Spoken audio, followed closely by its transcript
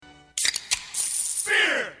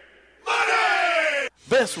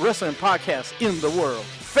best wrestling podcast in the world.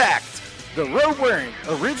 Fact, the road-wearing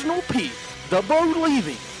original Pete, the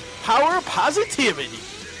believing, power of positivity,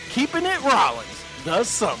 keeping it Rollins, the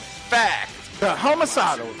Summit. Fact, the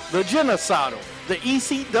homicidal, the genocidal, the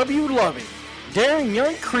ECW loving, daring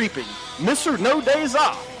young creeping, Mr. No Days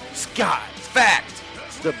Off, Scott. Fact,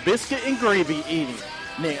 the biscuit and gravy eating,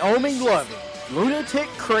 Naomi loving, lunatic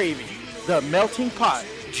craving, the melting pot,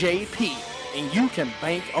 JP, and you can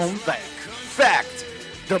bank on that. Fact,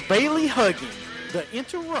 the Bailey hugging, the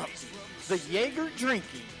interrupting, the Jaeger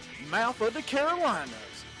drinking, mouth of the Carolinas,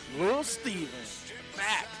 Lil Steven.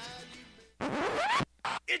 Fact.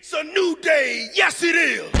 It's a new day. Yes, it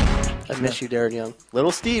is. I miss you, Darren Young.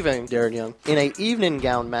 Little Steven, Darren Young, in a evening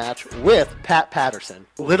gown match with Pat Patterson.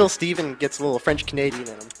 Little Steven gets a little French Canadian in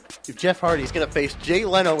him. If Jeff Hardy's going to face Jay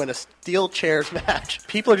Leno in a steel chairs match,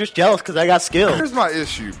 people are just jealous because I got skills. Here's my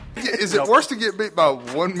issue. Is it worse to get beat by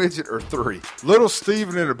one midget or three? Little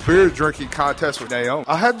Steven in a beer drinking contest with Naomi.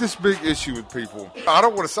 I have this big issue with people. I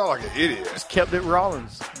don't want to sound like an idiot. Just kept it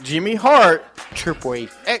Rollins. Jimmy Hart, Triple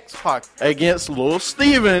H, X-Pac against Lil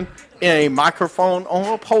Steven in a microphone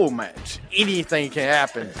on a pole match. Anything can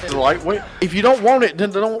happen. It's lightweight. If you don't want it,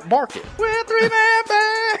 then don't bark it. We're three-man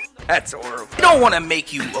band. That's horrible. We don't want to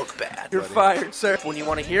make you look bad. You're fired, sir. When you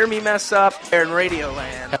want to hear me mess up, they're in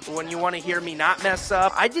Radioland. When you want to hear me not mess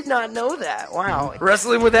up, I did not know that. Wow.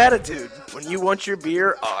 Wrestling with attitude. When you want your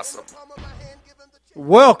beer, awesome.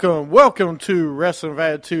 Welcome to Wrestling with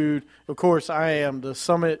Attitude. Of course, I am the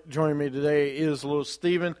Summit. Joining me today is Lil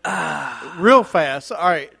Steven. Real fast. All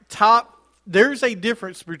right, there's a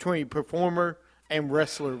difference between performer and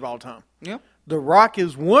wrestler of all time. Yeah. The Rock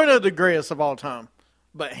is one of the greatest of all time,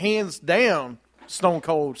 but hands down, Stone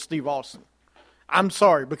Cold Steve Austin. I'm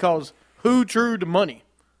sorry, because who drew the money?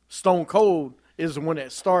 Stone Cold is the one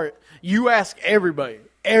that started. You ask everybody,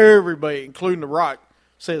 including The Rock,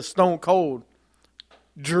 says Stone Cold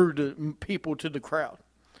drew the people to the crowd.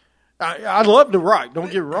 I love The Rock,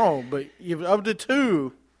 don't get me wrong, but of the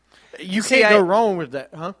two, you can't go wrong with that,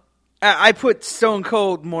 huh? I put Stone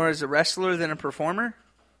Cold more as a wrestler than a performer.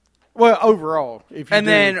 Well, overall.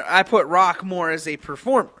 Then I put Rock more as a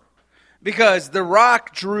performer. Because The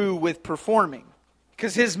Rock drew with performing.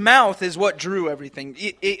 Because his mouth is what drew everything.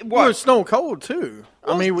 Well, Stone Cold, too.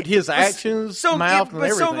 Well, I mean, with his actions, mouth, and everything.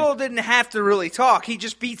 But Stone Cold didn't have to really talk. He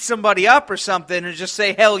just beat somebody up or something and just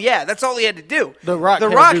say, hell yeah. That's all he had to do. The Rock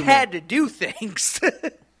had to do things.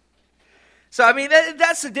 So, I mean,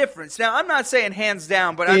 that's the difference. Now, I'm not saying hands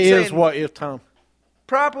down, but I'm saying... What if, Tom?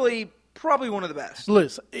 Probably one of the best.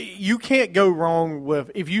 Listen, you can't go wrong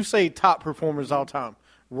with... If you say top performers all time,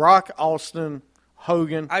 Rock, Austin,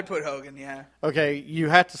 Hogan... I'd put Hogan, yeah. Okay, you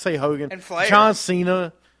have to say Hogan. And Flair. John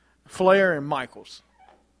Cena, Flair, and Michaels.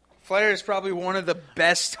 Flair is probably one of the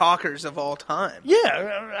best talkers of all time.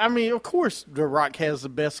 Yeah, I mean, of course The Rock has the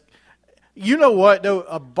best... You know what, though?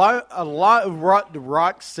 A lot of what The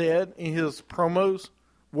Rock said in his promos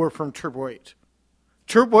were from Triple H.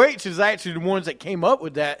 Triple H is actually the ones that came up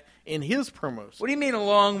with that in his promos. What do you mean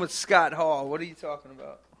along with Scott Hall? What are you talking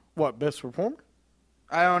about? What, best performer?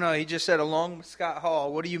 I don't know. He just said along with Scott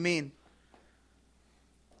Hall. What do you mean?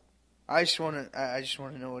 I just want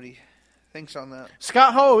to know what he thinks on that.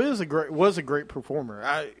 Scott Hall was a great performer.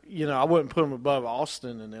 I wouldn't put him above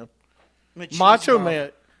Austin and them. Macho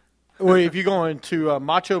Man. Well, if you're going to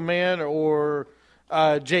Macho Man or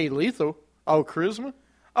Jay Lethal, charisma.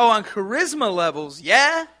 Oh, on charisma levels,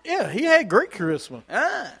 yeah? Yeah, he had great charisma.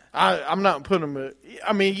 Ah. I'm not putting him...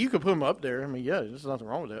 I mean, you could put him up there. I mean, yeah, there's nothing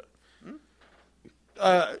wrong with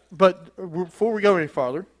that. But before we go any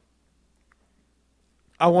farther,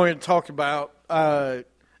 I wanted to talk about... I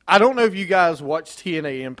don't know if you guys watched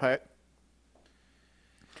TNA Impact.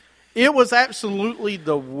 It was absolutely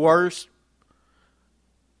the worst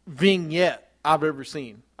vignette I've ever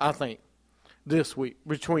seen, I think, this week,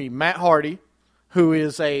 between Matt Hardy, who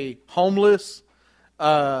is a homeless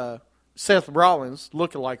Seth Rollins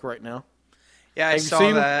lookalike right now. Yeah, I saw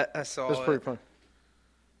that. I saw it. That's pretty funny.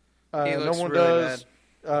 He looks no one really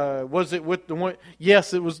does. Was it with the one?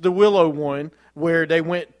 Yes, it was the Willow one where they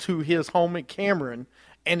went to his home in Cameron,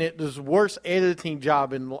 and it was the worst editing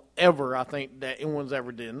job ever, I think, that anyone's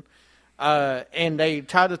ever done. And they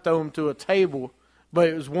tried to throw him to a table, but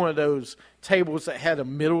it was one of those tables that had a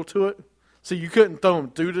middle to it, so you couldn't throw him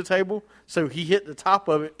through the table. So he hit the top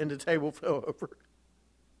of it, and the table fell over.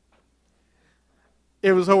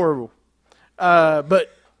 It was horrible. But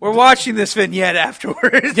we're watching this vignette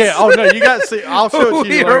afterwards. Yeah. Oh no, you got to see. I'll show it to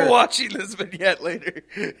you. We are watching this vignette later.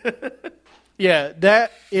 Yeah,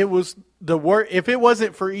 it was the worst. If it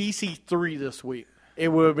wasn't for EC3 this week, it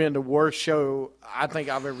would have been the worst show I think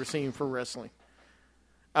I've ever seen for wrestling.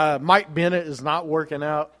 Mike Bennett is not working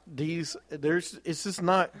out. It's just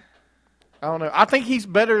not. I don't know. I think he's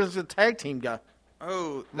better as a tag team guy.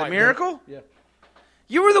 Oh, the Mike Miracle? Bennett. Yeah.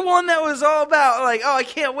 You were the one that was all about, like, oh, I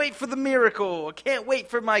can't wait for the Miracle. I can't wait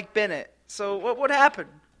for Mike Bennett. So what happened?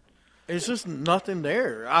 It's just nothing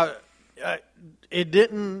there. It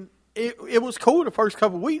didn't. It was cool the first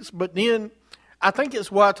couple of weeks, but then I think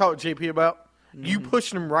it's what I talked to JP about. You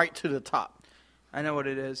pushing them right to the top. I know what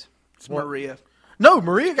it is. It's What? Maria. No,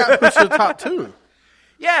 Maria got pushed to the top too.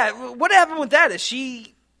 Yeah, what happened with that? Is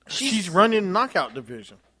She's running the knockout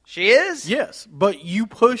division. She is? Yes, but you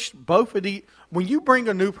push both of the. When you bring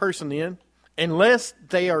a new person in, unless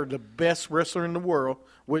they are the best wrestler in the world,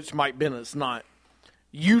 which Mike Bennett's not,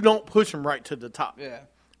 you don't push them right to the top. Yeah.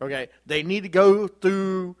 Okay, they need to go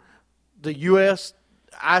through the U.S.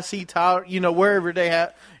 IC title, wherever they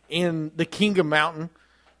have in the King of Mountain.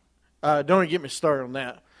 Don't even get me started on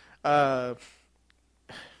that.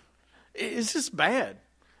 It's just bad.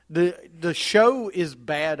 The show is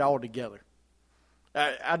bad altogether.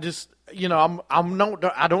 I just, I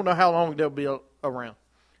don't know how long they'll be around.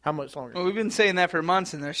 How much longer? Well, we've been saying that for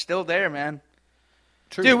months, and they're still there, man.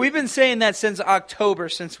 True. Dude, we've been saying that since October,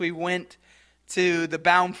 since we went to the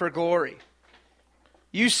Bound for Glory.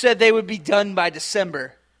 You said they would be done by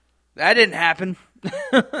December. That didn't happen.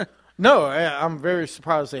 No, I'm very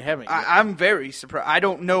surprised they haven't yet. I'm very surprised. I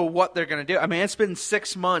don't know what they're going to do. I mean, it's been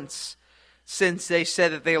 6 months since they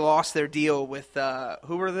said that they lost their deal with,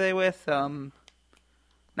 who were they with?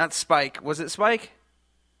 Not Spike. Was it Spike?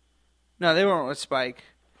 No, they weren't with Spike.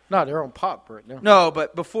 No, they're on Pop right now. No,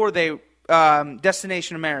 but before they,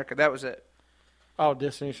 Destination America, that was it. Oh,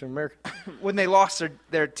 Destination America. When they lost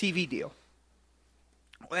their TV deal.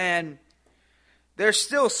 And they're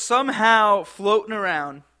still somehow floating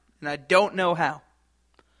around, and I don't know how.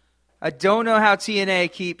 I don't know how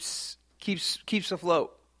TNA keeps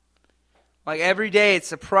afloat. Like, every day it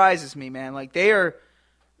surprises me, man. Like, they have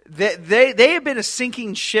been a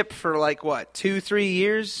sinking ship for, like, what, 2-3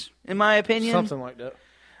 years, in my opinion? Something like that.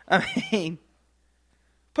 I mean,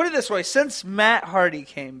 put it this way. Since Matt Hardy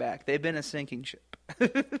came back, they've been a sinking ship.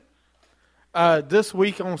 This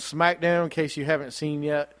week on SmackDown, in case you haven't seen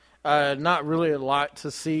yet, not really a lot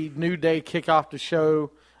to see. New Day kick off the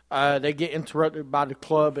show. They get interrupted by the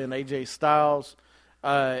Club and AJ Styles.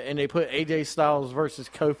 And they put AJ Styles versus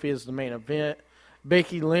Kofi as the main event.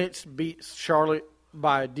 Becky Lynch beats Charlotte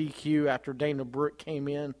by DQ after Dana Brooke came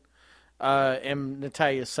in. And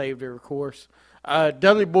Natalya saved her, of course.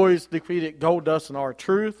 Dudley Boys defeated Goldust and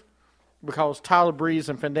R-Truth because Tyler Breeze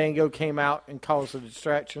and Fandango came out and caused a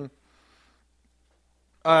distraction.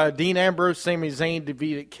 Dean Ambrose, Sami Zayn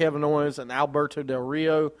defeated Kevin Owens and Alberto Del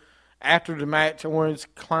Rio. After the match, Owens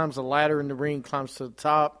climbs a ladder in the ring, climbs to the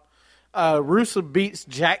top. Rusev beats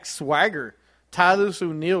Jack Swagger. Titus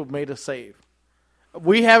O'Neil made a save.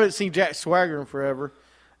 We haven't seen Jack Swagger in forever.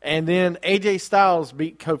 And then AJ Styles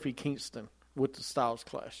beat Kofi Kingston with the Styles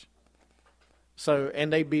Clash.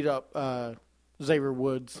 And they beat up Xavier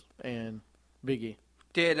Woods and Big E.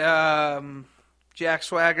 Did Jack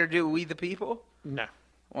Swagger do We the People? No.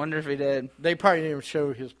 Wonder if he did. They probably didn't even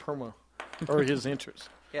show his promo or his entrance.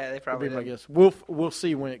 Yeah, they probably Would be did. my guess. We'll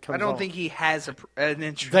see when it comes I don't on. think he has an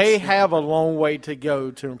entrance. They have a long way to go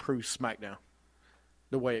to improve SmackDown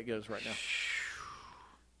the way it goes right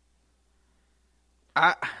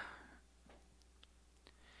now.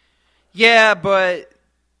 Yeah, but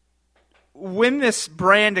when this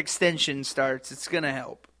brand extension starts, it's going to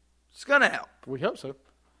help. It's going to help. We hope so.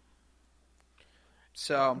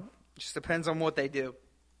 So, just depends on what they do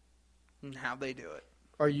and how they do it.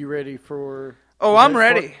 Are you ready for... Oh, the I'm next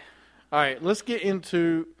ready. part? All right, let's get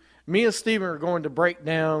into... Me and Steven are going to break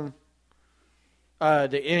down the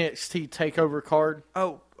NXT TakeOver card.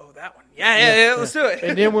 Oh, that one. Yeah, let's do it.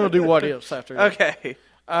 And then we'll do what ifs after that. Okay.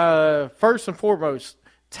 First and foremost,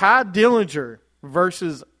 Ty Dillinger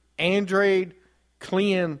versus Andrade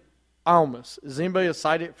Clean Almas. Is anybody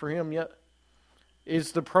excited for him yet?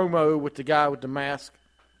 Is the promo with the guy with the mask?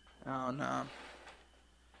 Oh, no.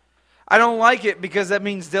 I don't like it because that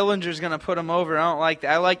means Dillinger's going to put him over. I don't like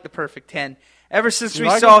that. I like the Perfect 10. Ever since we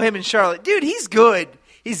saw him in Charlotte. Dude, he's good.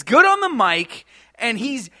 He's good on the mic, and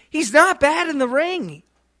he's not bad in the ring.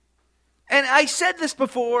 And I said this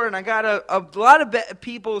before, and I got a lot of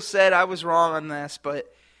people said I was wrong on this,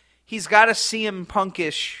 but he's got a CM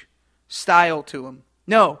Punkish style to him.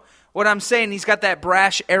 No, what I'm saying, he's got that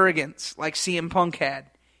brash arrogance like CM Punk had.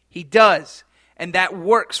 He does, and that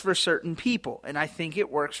works for certain people, and I think it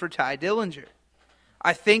works for Ty Dillinger.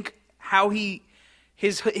 I think how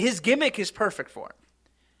his gimmick is perfect for him,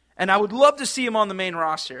 and I would love to see him on the main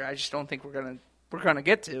roster. I just don't think we're gonna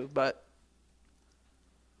get to, but.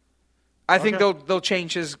 I think they'll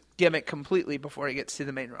change his gimmick completely before he gets to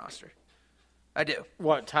the main roster. I do.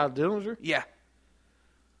 What, Tyler Dillinger? Yeah.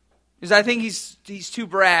 Because I think he's too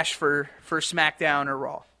brash for SmackDown or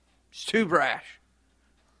Raw. He's too brash.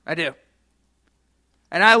 I do.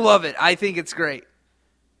 And I love it. I think it's great.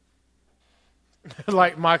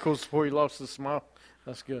 Like Michaels before he lost his smile.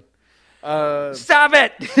 That's good. Stop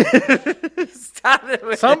it! Stop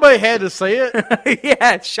it! Somebody had to say it.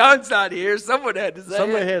 Yeah, Sean's not here. Someone had to say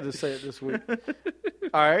Somebody it. had to say it this week.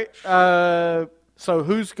 All right. So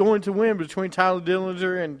who's going to win between Tyler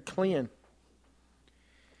Dillinger and Glenn?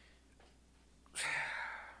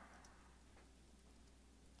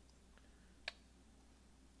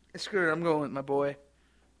 Screw it. I'm going with my boy.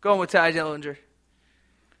 Going with Ty Dillinger.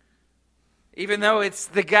 Even though it's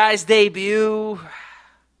the guy's debut.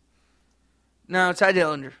 No, Ty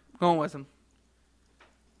Dillinger. Going with him.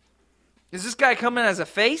 Is this guy coming as a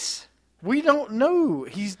face? We don't know.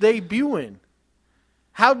 He's debuting.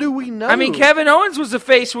 How do we know? I mean, Kevin Owens was a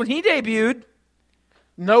face when he debuted.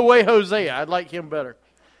 No way, Jose. I'd like him better.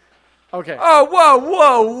 Okay. Oh,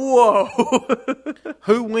 whoa.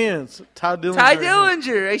 Who wins? Ty Dillinger. Ty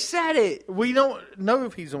Dillinger. I said it. We don't know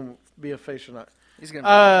if he's going to be a face or not. He's gonna.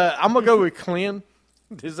 I'm going to go with Clint.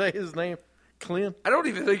 Is that his name? Clint? I don't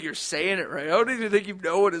even think you're saying it right. I don't even think you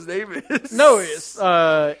know what his name is. No, it's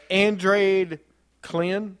Andrade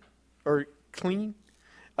Clint or Clean.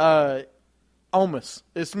 Almas.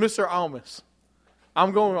 It's Mr. Almas.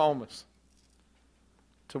 I'm going with Almas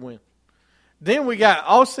to win. Then we got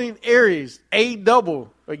Austin Aries,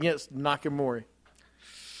 A-double against Nakamura.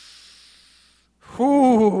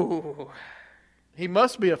 Ooh. He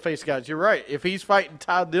must be a face, guys. You're right. If he's fighting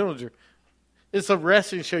Ty Dillinger, it's a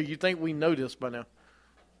wrestling show. You think we know this by now.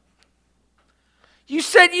 You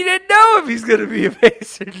said you didn't know if he's going to be a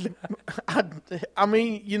face or not. I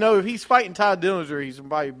mean, you know, if he's fighting Ty Dillinger, he's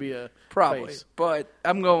going to be a Probably. face. But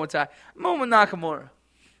I'm going with Ty. I'm going with Nakamura.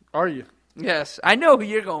 Are you? Yes. I know who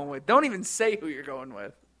you're going with. Don't even say who you're going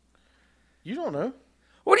with. You don't know.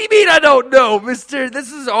 What do you mean I don't know, mister?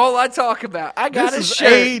 This is all I talk about. I got This a is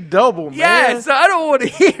shirt. A-double, man. Yeah, so I don't want to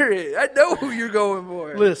hear it. I know who you're going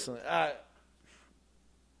for. Listen,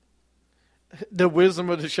 the wisdom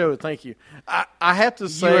of the show, thank you. I have to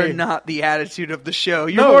say... You're not the attitude of the show.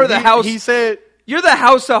 You're No, more the house... He said... You're the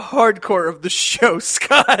house of hardcore of the show,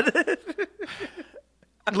 Scott.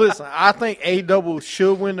 Listen, I think A-double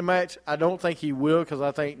should win the match. I don't think he will because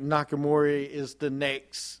I think Nakamura is the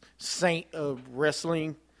next saint of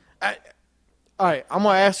wrestling. All right, I'm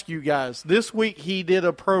going to ask you guys. This week he did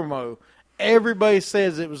a promo. Everybody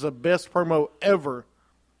says it was the best promo ever.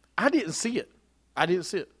 I didn't see it.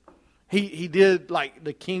 He did like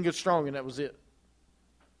the King of Strong, and that was it.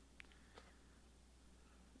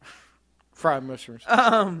 Fried mushrooms.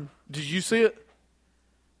 Did you see it?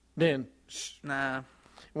 Then, Nah.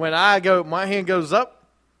 when my hand goes up,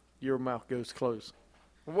 your mouth goes closed.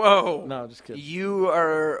 Whoa. No, just kidding. You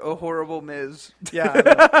are a horrible Miz. Yeah.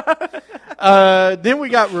 Then we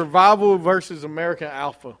got Revival versus American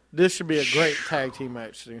Alpha. This should be a great tag team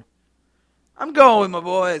match, too. I'm going with my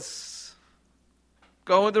boys.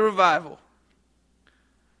 Going with the Revival.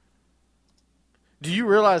 Do you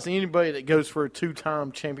realize anybody that goes for a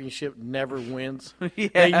 2-time championship never wins? Yeah.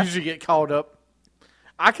 They usually get called up.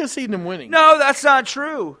 I can see them winning. No, that's not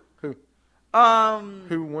true. Who?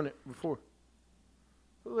 Who won it before?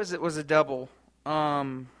 Who was it? Was a double?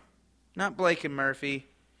 Not Blake and Murphy.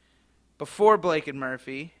 Before Blake and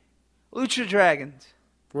Murphy, Lucha Dragons.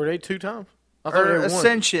 Were they 2 times? I thought they Or won.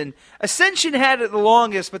 Ascension. Ascension had it the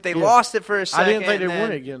longest, but they lost it for a second. I didn't think they and won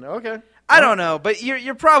then- it again. Okay. I don't know, but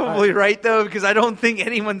you're probably right though, because I don't think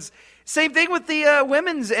anyone's. Same thing with the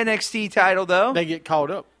women's NXT title though. They get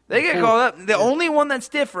called up. They get called up. The only one that's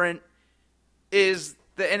different is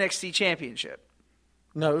the NXT Championship.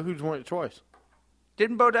 No, who's won it twice?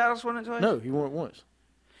 Didn't Bo Dallas win it twice? No, he won it once.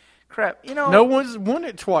 Crap. You know. No one's won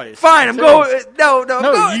it twice. Fine, I'm going. No,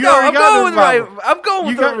 I'm you going. already I'm got going the with Revival. I'm going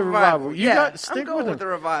with You got the Revival. You Yeah, got to stick I'm going with with them.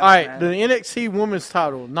 the Revival. All right, man. the NXT Women's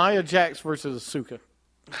title, Nia Jax versus Asuka.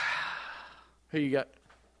 Who you got?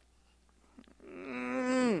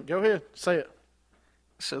 Go ahead, say it.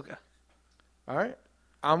 Asuka. All right,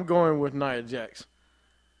 I'm going with Nia Jax.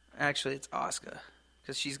 Actually, it's Asuka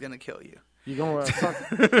because she's gonna kill you. You going?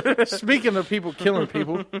 Speaking of people killing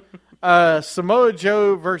people, Samoa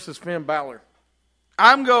Joe versus Finn Balor.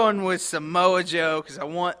 I'm going with Samoa Joe because I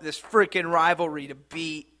want this freaking rivalry to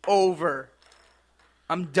be over.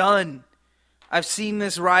 I'm done. I've seen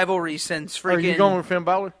this rivalry since freaking. Are you going with Finn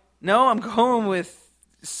Balor? No, I'm going with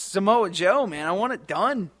Samoa Joe, man. I want it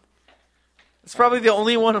done. It's probably the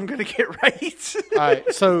only one I'm going to get right. All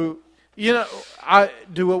right, so You know,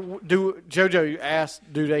 JoJo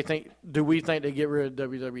asked, do we think they get rid of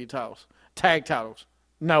WWE titles, tag titles?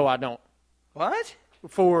 No, I don't. What?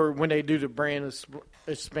 For when they do the brand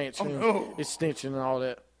extension and all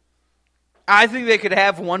that. I think they could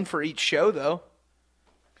have one for each show, though.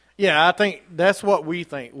 Yeah, I think that's what we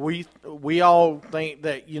think. We all think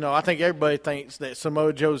that, I think everybody thinks that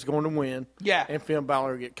Samoa Joe's going to win. Yeah. And Finn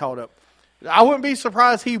Balor will get caught up. I wouldn't be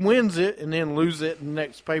surprised he wins it and then loses it in the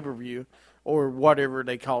next pay-per-view or whatever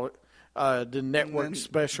they call it, the network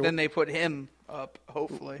special. Then they put him up,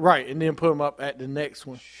 hopefully. Right, and then put him up at the next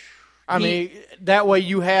one. I mean, that way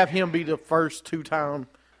you have him be the first 2-time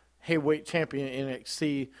heavyweight champion in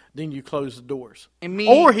NXT, then you close the doors.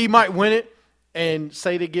 Or he might win it and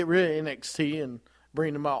say they get rid of NXT and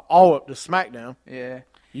bring them all up to SmackDown. Yeah.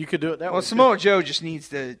 You could do it that way. Well, Samoa Joe just needs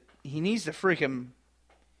to freaking...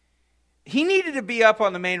 He needed to be up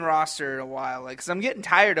on the main roster in a while, because I'm getting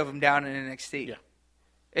tired of him down in NXT. Yeah.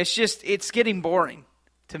 It's getting boring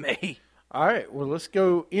to me. All right, well, let's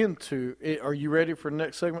go into it. Are you ready for the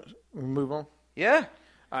next segment? We'll move on. Yeah.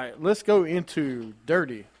 All right, let's go into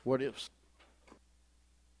Dirty What Ifs.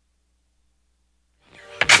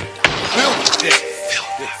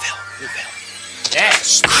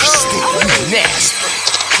 Nasty. Nasty.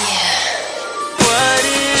 What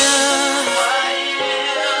if?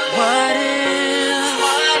 What if?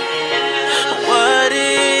 What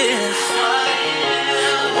if?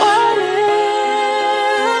 What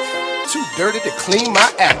if? Too dirty to clean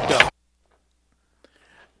my act up.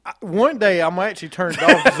 One day, I'm actually turn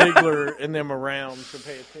Dolph Ziggler and them around to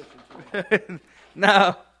pay attention to.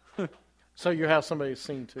 No. So you have somebody to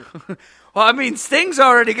sing to. Well, I mean, Sting's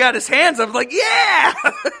already got his hands up. Like, yeah!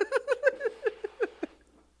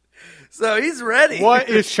 So he's ready. What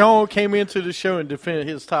if Sean came into the show and defended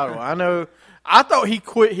his title? I thought he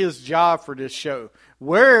quit his job for this show.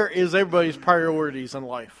 Where is everybody's priorities in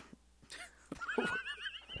life?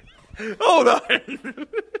 Hold on.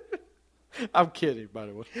 I'm kidding, by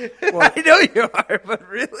the way. Well, I know you are, but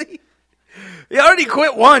really? You already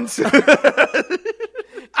quit once.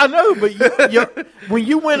 I know, but when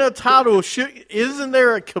you win a title, isn't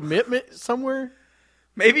there a commitment somewhere?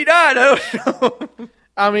 Maybe not. I don't know.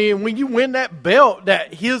 I mean, when you win that belt,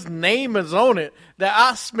 that his name is on it, that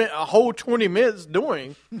I spent a whole 20 minutes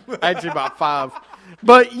doing, actually about 5.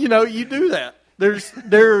 But, you do that. There's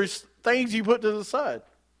things you put to the side.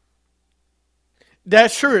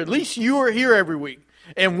 That's true. At least you are here every week.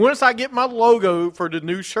 And once I get my logo for the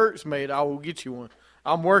new shirts made, I will get you one.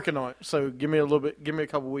 I'm working on it, so give me a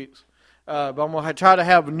couple weeks. But I'm going to try to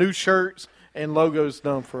have new shirts and logos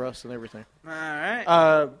done for us and everything. All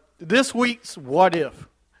right. This week's What If.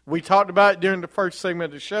 We talked about it during the first segment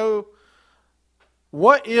of the show.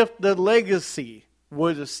 What if the Legacy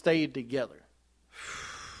would have stayed together?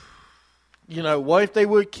 What if they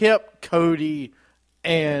would have kept Cody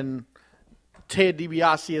and Ted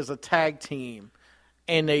DiBiase as a tag team,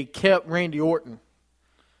 and they kept Randy Orton,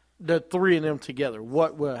 the three of them together?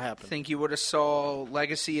 What would have happened? I think you would have saw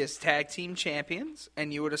Legacy as tag team champions,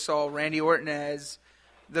 and you would have saw Randy Orton as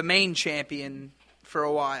the main champion for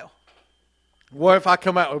a while. What if I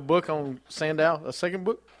come out with a book on Sandow, a second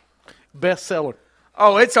book? Bestseller.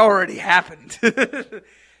 Oh, it's already happened.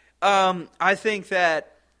 I think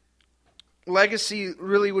that Legacy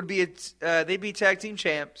really would be they'd be tag team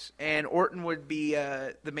champs, and Orton would be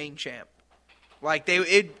the main champ. Like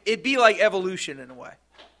it'd be like Evolution in a way.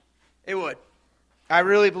 It would. I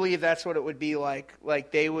really believe that's what it would be like.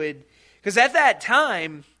 Like they would, because at that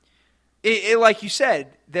time, it like you said,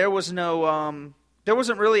 there wasn't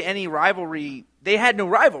really any rivalry. They had no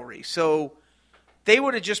rivalry, so they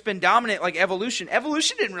would have just been dominant like Evolution.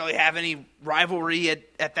 Evolution didn't really have any rivalry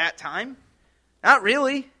at that time. Not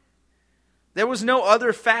really. There was no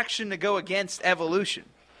other faction to go against Evolution.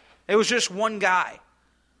 It was just one guy.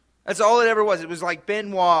 That's all it ever was. It was like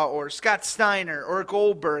Benoit or Scott Steiner or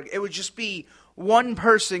Goldberg. It would just be one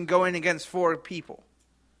person going against 4 people.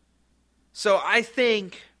 So I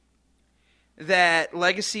think that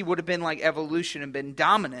Legacy would have been like Evolution and been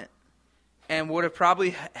dominant and would have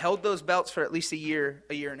probably held those belts for at least a year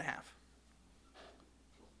and a half.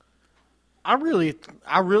 I really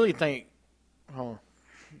think. Oh.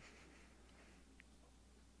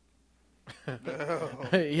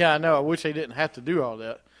 Yeah, I know. I wish they didn't have to do all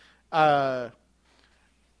that. I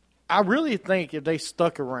really think if they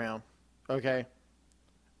stuck around, okay,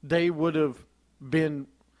 they would have been.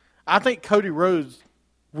 I think Cody Rhodes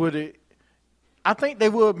would have. I think they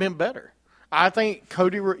would have been better. I think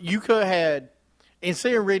you could have had,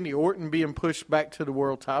 instead of Randy Orton being pushed back to the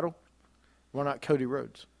world title, why not Cody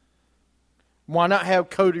Rhodes? Why not have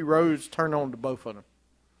Cody Rhodes turn on to both of them?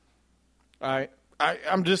 All right.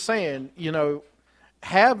 I'm just saying,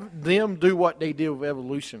 have them do what they did with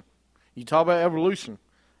Evolution. You talk about Evolution.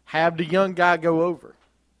 Have the young guy go over.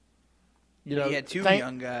 He had two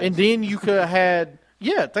young guys. And then you could have had,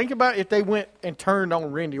 think about if they went and turned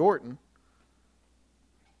on Randy Orton.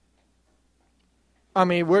 I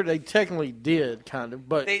mean, where they technically did, kind of,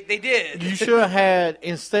 but they did. You should have had,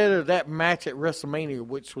 instead of that match at WrestleMania,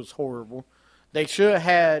 which was horrible, they should have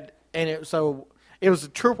had, it was a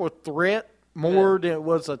triple threat more than it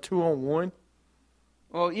was a 2-on-1.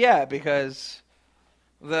 Well, yeah, because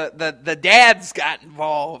the dads got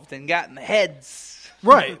involved and got in the heads.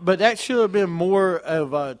 Right, but that should have been more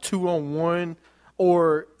of a 2-on-1,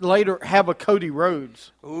 or later have a Cody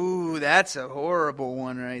Rhodes. Ooh, that's a horrible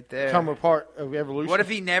one right there. Come a part of Evolution. What if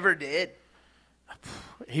he never did?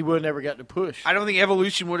 He would have never got to push. I don't think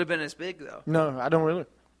Evolution would have been as big, though. No, I don't really.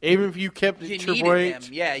 Even if you kept it Triple H,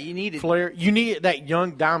 yeah, you needed Flair. You needed that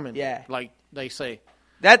young diamond, yeah, like they say.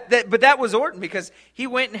 But that was Orton because he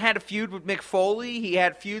went and had a feud with Mick Foley. He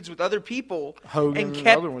had feuds with other people, Hogan and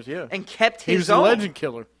other ones, yeah, and kept his own. He was a legend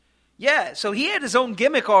killer. Yeah, so he had his own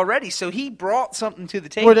gimmick already. So he brought something to the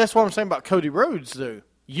table. Well, that's what I'm saying about Cody Rhodes, though.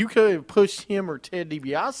 You could have pushed him or Ted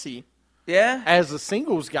DiBiase, as a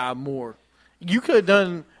singles guy more. You could have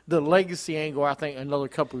done the legacy angle, I think, another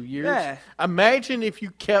couple of years. Yeah. Imagine if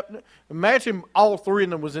you imagine all three of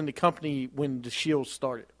them was in the company when the Shield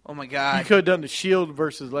started. Oh, my God. You could have done the Shield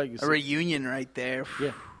versus Legacy. A reunion right there.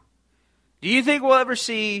 Yeah. Do you think we'll ever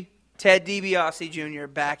see Ted DiBiase Jr.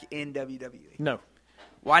 back in WWE? No.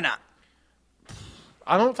 Why not?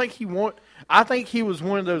 I don't think he I think he was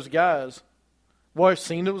one of those guys. Well,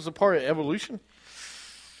 Cena was a part of Evolution.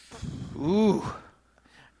 Ooh.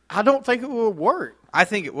 I don't think it would work. I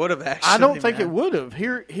think it would have actually. I don't think it would have.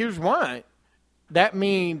 Here's why. That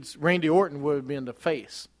means Randy Orton would have been the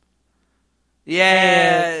face.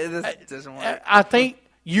 Yeah, it doesn't work. I think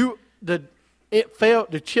the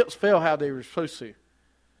chips fell how they were supposed to.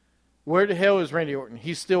 Where the hell is Randy Orton?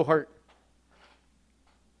 He's still hurt.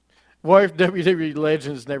 What if WWE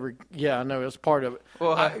Legends never... Yeah, I know, that's part of it.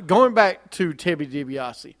 Well, going back to Ted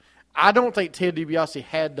DiBiase, I don't think Ted DiBiase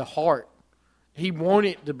had the heart. He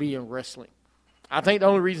wanted to be in wrestling. I think the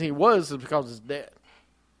only reason he was is because his dad.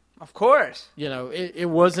 Of course. It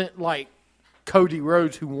wasn't like Cody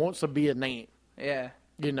Rhodes who wants to be a name. Yeah.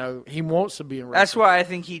 He wants to be in wrestling. That's why I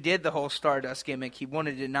think he did the whole Stardust gimmick. He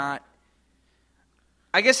wanted to not...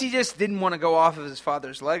 I guess he just didn't want to go off of his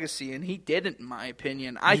father's legacy, and he didn't, in my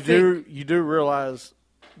opinion. You do realize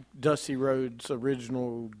Dusty Rhodes'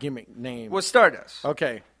 original gimmick name was Stardust.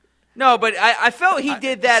 Okay. No, but I felt he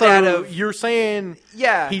did that out of... You're saying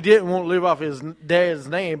he didn't want to live off his dad's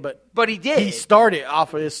name, but he did. He started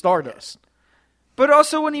off of his Stardust. But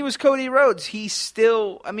also when he was Cody Rhodes, he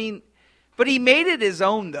still... But he made it his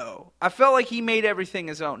own, though. I felt like he made everything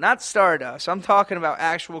his own. Not Stardust. I'm talking about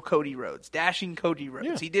actual Cody Rhodes. Dashing Cody Rhodes.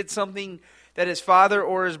 Yeah. He did something that his father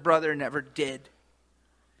or his brother never did.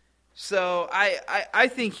 So I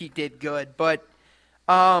think he did good. But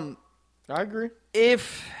I agree.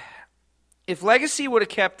 If Legacy would have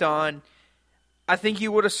kept on, I think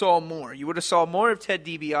you would have saw more. You would have saw more of Ted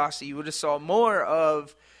DiBiase. You would have saw more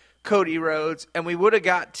of Cody Rhodes. And we would have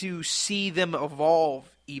got to see them evolve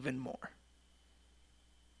even more.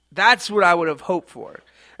 That's what I would have hoped for.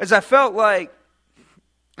 As I felt like,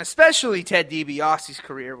 especially Ted DiBiase's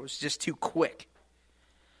career was just too quick.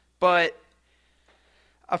 But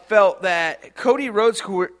I felt that Cody Rhodes'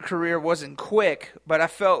 career wasn't quick, but I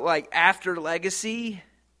felt like after Legacy,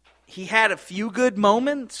 he had a few good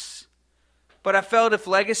moments. But I felt if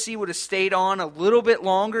Legacy would have stayed on a little bit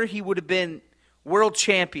longer, he would have been world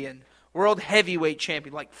champion, world heavyweight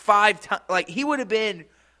champion, like 5 times. Like he would have been...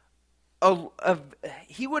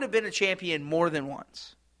 he would have been a champion more than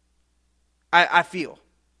once. I feel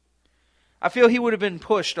he would have been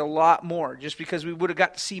pushed a lot more just because we would have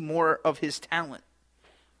got to see more of his talent.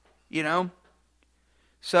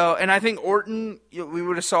 So, and I think Orton, we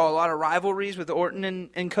would have saw a lot of rivalries with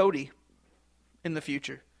Orton and Cody in the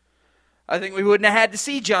future. I think we wouldn't have had to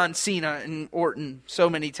see John Cena and Orton so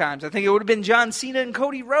many times. I think it would have been John Cena and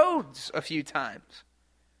Cody Rhodes a few times.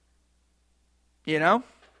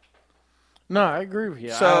 No, I agree with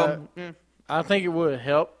you. So I think it would have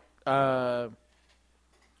helped.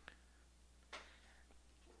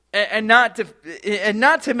 And not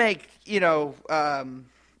to make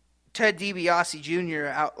Ted DiBiase Jr.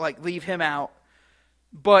 out, like leave him out.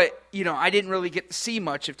 But I didn't really get to see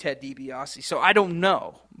much of Ted DiBiase, so I don't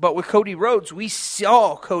know. But with Cody Rhodes, we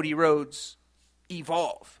saw Cody Rhodes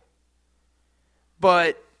evolve.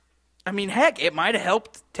 But heck, it might have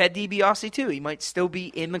helped Ted DiBiase too. He might still be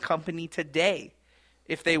in the company today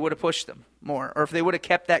if they would have pushed them more, or if they would have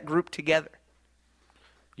kept that group together.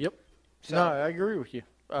 Yep. So- No, I agree with you.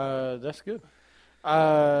 That's good.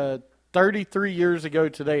 33 years ago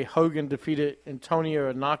today, Hogan defeated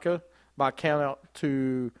Antonio Inoki by countout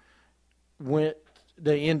to win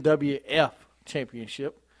the NWF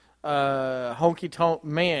Championship. Honky Tonk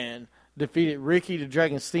Man defeated Ricky the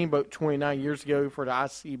Dragon Steamboat 29 years ago for the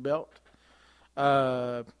IC belt.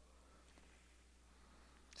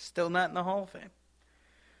 Still not in the Hall of Fame.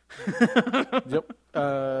 Yep.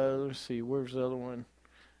 Let's see. Where's the other one?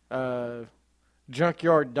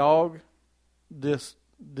 Junkyard Dog this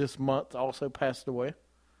month also passed away.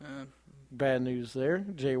 Bad news there.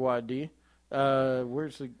 JYD.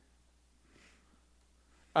 Where's the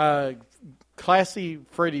Classy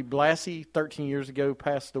Freddie Blassie 13 years ago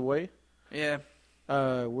passed away. Yeah.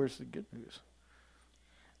 Where's the good news?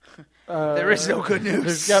 There is no good news.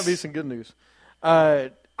 There's got to be some good news.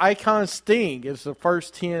 Icon Sting is the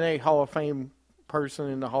first TNA Hall of Fame person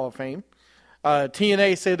in the Hall of Fame.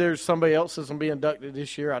 TNA said there's somebody else that's going to be inducted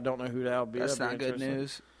this year. I don't know who that'll be. That's That'll not be good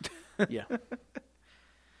news. Yeah.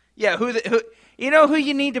 Yeah, who you know who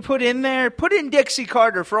you need to put in there? Put in Dixie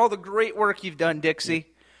Carter for all the great work you've done, Dixie.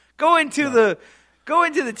 Go into the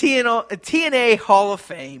TNA Hall of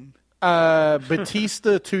Fame.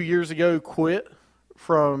 Batista 2 years ago quit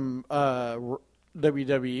from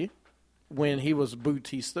WWE when he was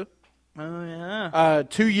Bautista. Oh yeah.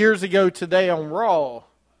 2 years ago today on Raw,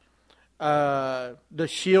 the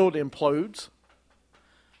Shield implodes.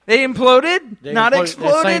 They imploded? They Not imploded the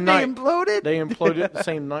exploded? same They night. imploded? They imploded the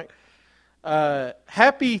same night.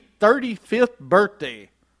 Happy 35th birthday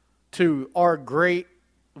to our great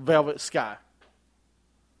Velvet Sky.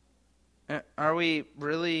 Are we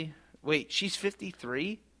really? Wait, she's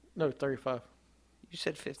 53? No, 35. You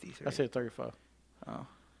said 53. I said 35. Oh.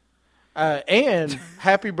 And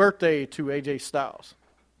happy birthday to AJ Styles,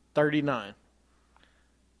 39.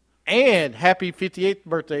 And happy 58th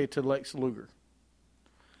birthday to Lex Luger.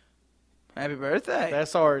 Happy birthday.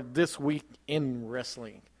 That's our This Week in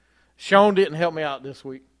Wrestling. Sean didn't help me out this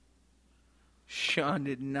week. Sean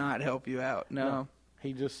did not help you out. No.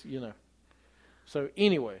 He just, So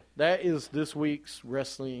anyway, that is this week's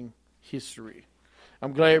wrestling history.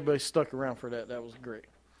 I'm glad everybody stuck around for that. That was great.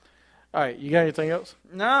 All right, you got anything else?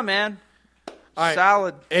 No, man. All right.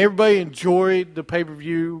 Solid. Everybody enjoyed the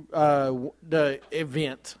pay-per-view, the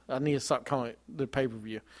event. I need to stop calling it the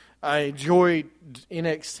pay-per-view. I enjoyed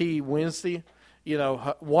NXT Wednesday.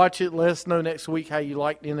 Watch it. Let us know next week how you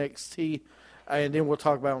liked NXT, and then we'll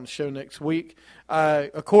talk about it on the show next week.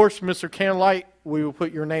 Of course, Mr. Candlelight, we will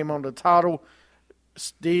put your name on the title.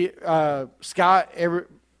 Scott,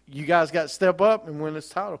 you guys got to step up and win this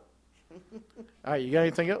title. All right, you got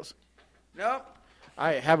anything else? Nope. All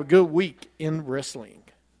right, have a good week in wrestling.